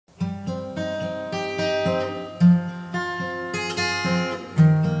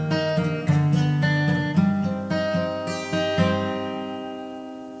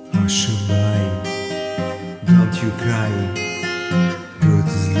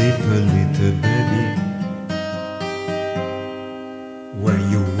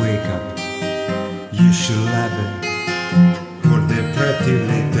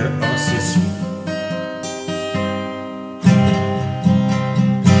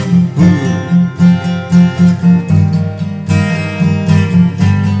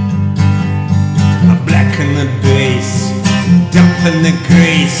Black and the bass, dump and the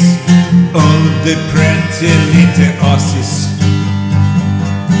grace, all the pretty little horses.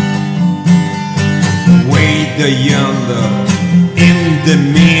 Way the yonder, in the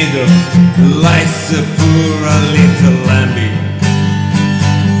meadow, lies a poor little lamby.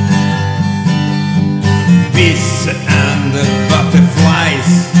 Bees and the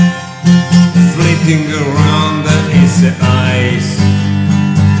butterflies, flitting around his eyes.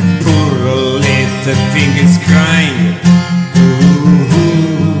 Poor little fingers crying, ooh,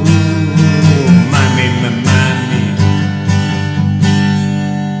 ooh, mammy, mammy.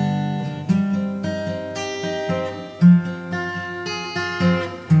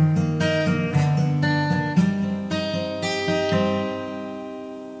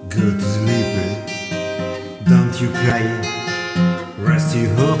 Go to sleep, don't you cry. Rest you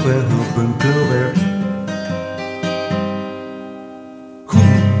hope and clover.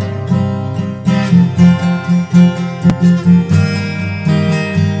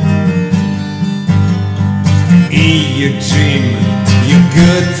 In your dream, you go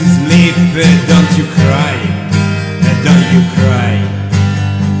to sleep, don't you cry, don't you cry.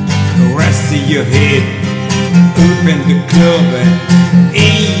 Rest your head, open the clover.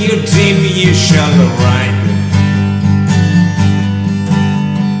 In your dream you shall ride.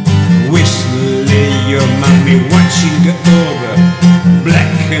 Wishly your mommy watching over,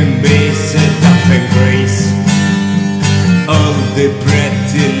 black and bass, dump and grace, all the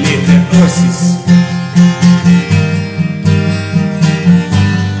pretty little horses.